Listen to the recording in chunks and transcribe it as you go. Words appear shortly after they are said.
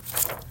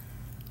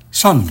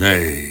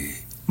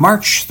Sunday,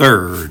 March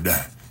 3rd,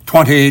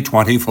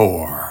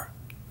 2024.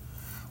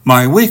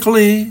 My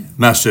weekly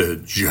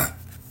message: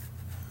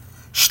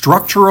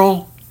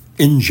 Structural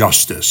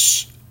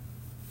Injustice.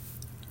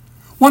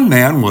 One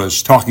man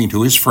was talking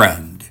to his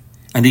friend,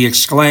 and he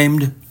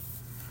exclaimed,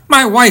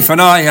 "My wife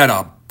and I had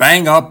a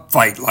bang-up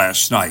fight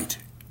last night."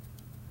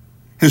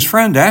 His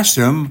friend asked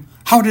him,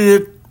 "How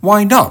did it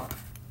wind up?"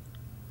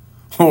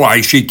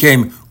 "Why, she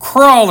came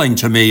crawling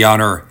to me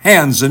on her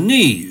hands and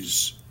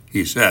knees,"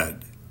 he said.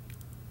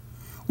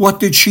 "What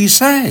did she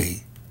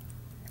say?"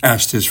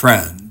 asked his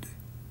friend.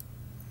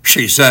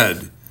 "She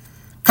said,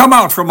 'Come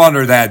out from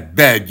under that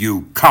bed,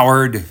 you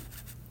coward.'"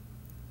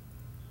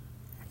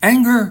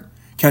 Anger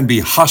can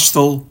be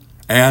hostile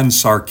and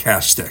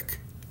sarcastic.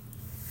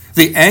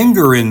 The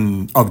anger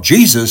of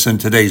Jesus in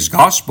today's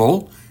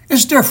gospel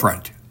is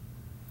different.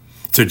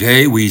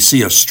 Today we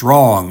see a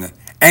strong,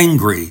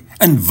 angry,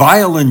 and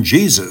violent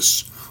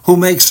Jesus who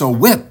makes a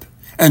whip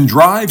and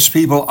drives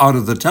people out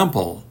of the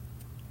temple.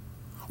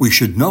 We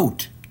should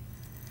note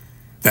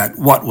that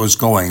what was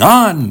going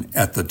on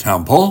at the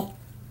temple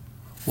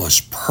was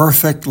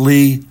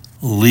perfectly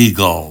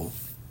legal.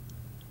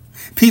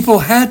 People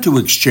had to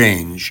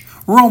exchange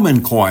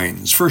Roman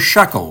coins for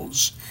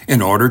shekels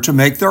in order to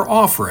make their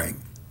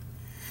offering.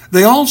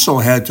 They also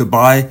had to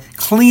buy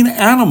clean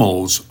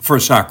animals for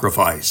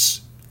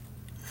sacrifice.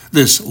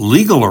 This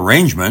legal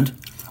arrangement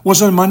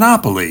was a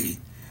monopoly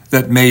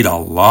that made a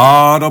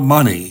lot of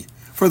money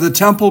for the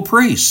temple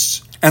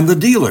priests and the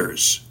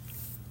dealers.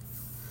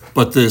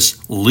 But this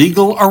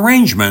legal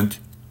arrangement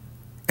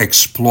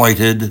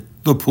exploited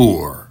the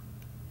poor.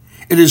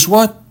 It is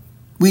what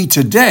we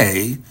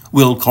today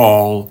will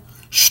call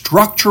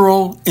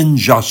structural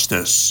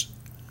injustice,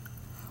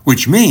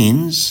 which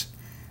means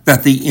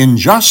that the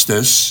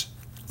injustice,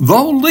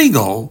 though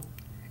legal,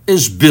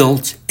 is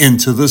built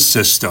into the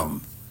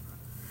system.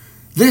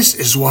 This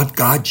is what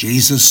got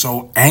Jesus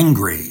so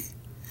angry.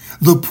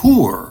 The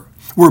poor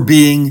were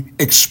being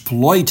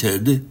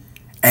exploited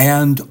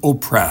and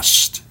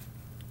oppressed.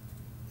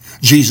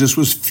 Jesus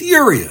was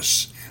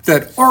furious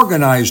that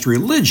organized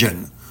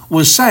religion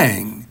was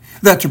saying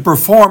that to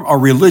perform a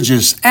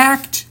religious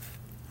act,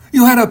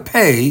 you had to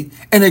pay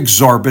an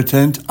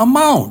exorbitant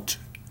amount.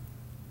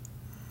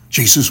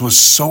 Jesus was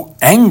so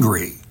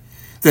angry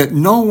that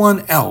no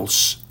one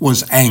else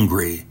was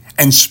angry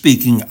and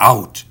speaking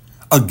out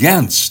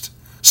against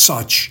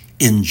such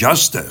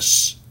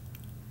injustice.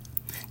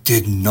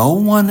 Did no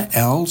one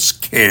else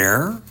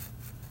care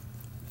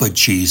but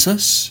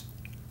Jesus?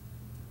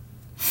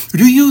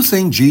 Do you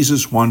think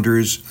Jesus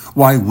wonders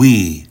why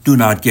we do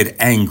not get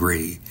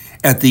angry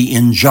at the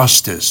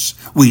injustice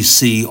we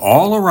see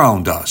all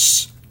around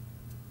us?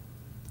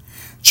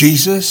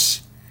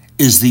 Jesus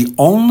is the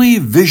only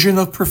vision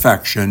of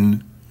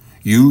perfection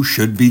you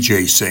should be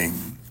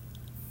chasing.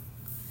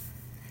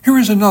 Here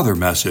is another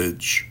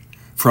message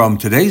from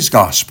today's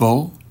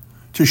gospel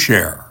to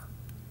share.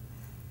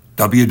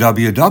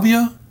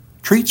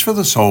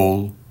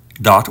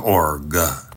 www.treatsforthesoul.org